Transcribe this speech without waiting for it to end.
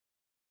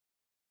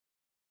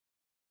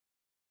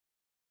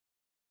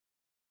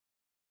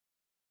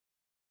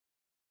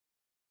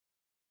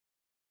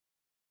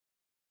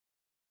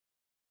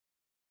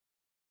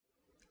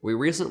we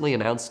recently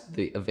announced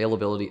the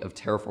availability of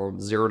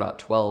Terraform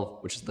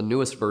 0.12, which is the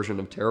newest version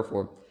of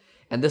Terraform,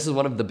 and this is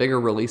one of the bigger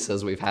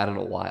releases we've had in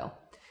a while.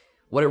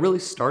 What it really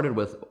started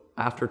with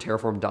after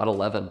Terraform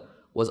 0.11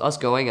 was us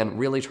going and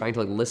really trying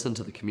to listen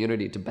to the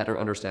community to better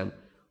understand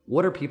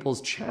what are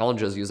people's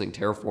challenges using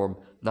Terraform,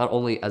 not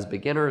only as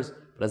beginners,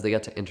 but as they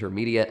get to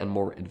intermediate and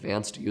more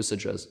advanced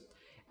usages.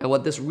 And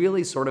what this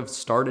really sort of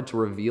started to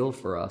reveal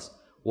for us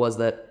was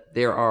that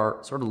there are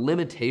sort of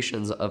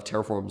limitations of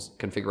Terraform's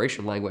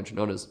configuration language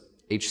known as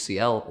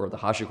HCL, or the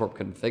HashiCorp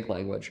Config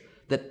Language,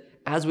 that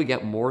as we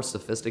get more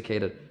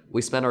sophisticated,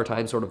 we spend our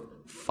time sort of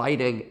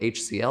fighting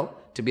HCL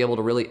to be able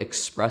to really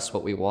express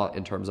what we want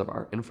in terms of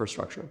our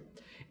infrastructure.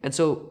 And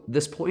so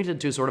this pointed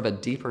to sort of a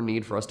deeper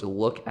need for us to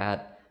look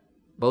at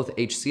both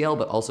HCL,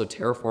 but also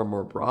Terraform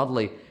more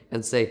broadly,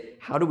 and say,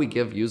 how do we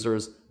give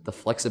users the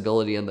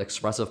flexibility and the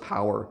expressive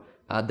power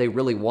they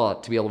really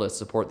want to be able to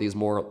support these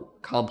more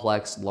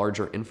complex,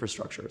 larger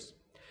infrastructures?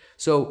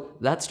 So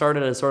that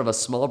started as sort of a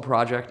small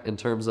project in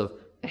terms of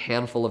a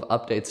handful of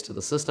updates to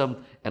the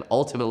system, and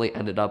ultimately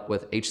ended up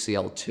with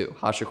HCL2,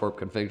 HashiCorp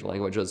Configuration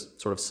Language's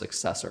sort of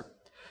successor.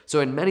 So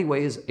in many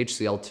ways,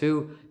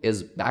 HCL2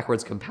 is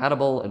backwards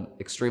compatible and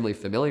extremely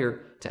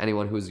familiar to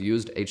anyone who's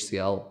used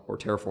HCL or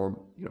Terraform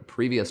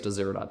previous to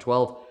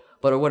 0.12,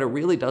 but what it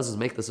really does is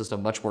make the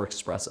system much more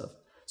expressive.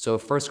 So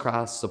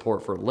first-class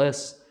support for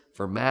lists,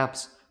 for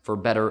maps, for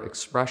better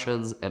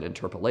expressions and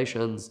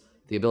interpolations,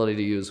 the ability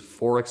to use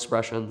for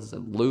expressions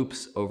and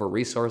loops over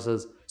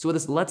resources. So what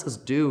this lets us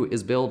do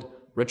is build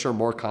richer,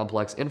 more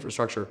complex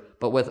infrastructure,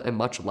 but with a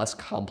much less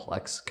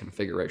complex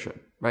configuration,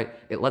 right?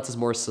 It lets us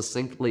more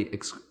succinctly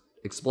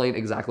explain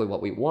exactly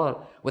what we want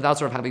without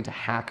sort of having to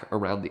hack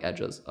around the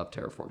edges of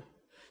Terraform.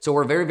 So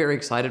we're very, very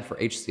excited for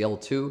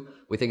HCL2.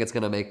 We think it's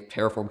going to make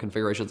Terraform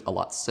configurations a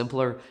lot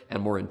simpler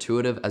and more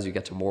intuitive as you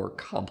get to more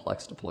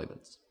complex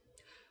deployments.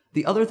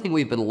 The other thing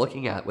we've been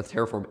looking at with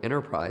Terraform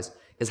Enterprise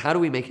is how do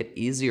we make it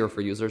easier for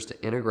users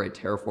to integrate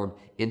Terraform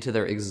into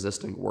their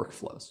existing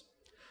workflows.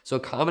 So a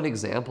common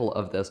example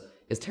of this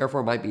is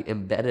Terraform might be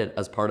embedded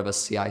as part of a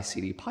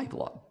CI/CD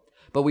pipeline,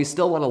 but we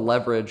still want to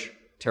leverage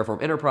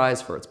Terraform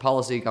Enterprise for its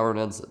policy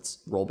governance, its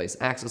role-based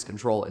access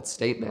control, its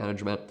state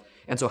management.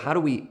 And so how do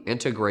we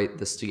integrate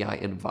the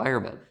CI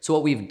environment? So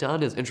what we've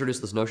done is introduce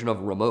this notion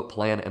of remote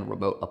plan and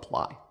remote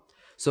apply.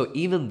 So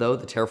even though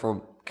the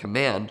Terraform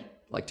command,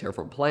 like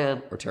Terraform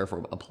plan or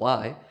Terraform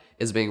apply,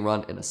 is being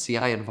run in a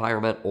CI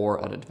environment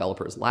or on a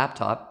developer's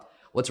laptop,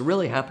 what's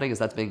really happening is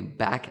that's being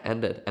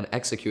back-ended and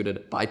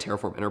executed by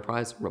Terraform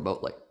Enterprise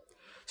remotely.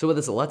 So what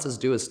this lets us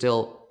do is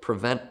still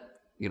prevent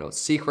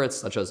secrets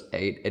such as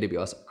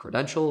AWS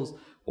credentials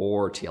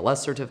or TLS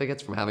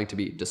certificates from having to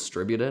be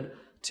distributed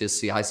to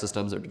CI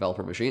systems or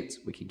developer machines.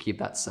 We can keep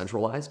that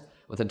centralized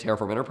within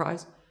Terraform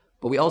Enterprise.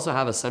 But we also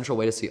have a central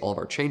way to see all of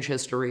our change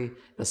history,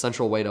 and a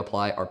central way to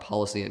apply our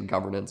policy and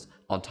governance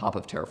on top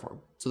of Terraform.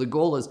 So the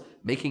goal is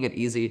making it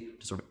easy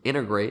to sort of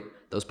integrate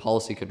those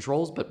policy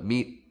controls, but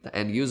meet the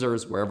end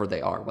users wherever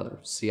they are, whether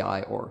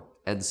CI or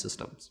end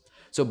systems.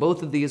 So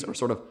both of these are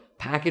sort of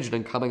packaged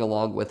and coming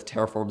along with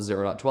Terraform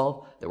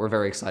 0.12 that we're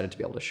very excited to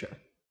be able to share.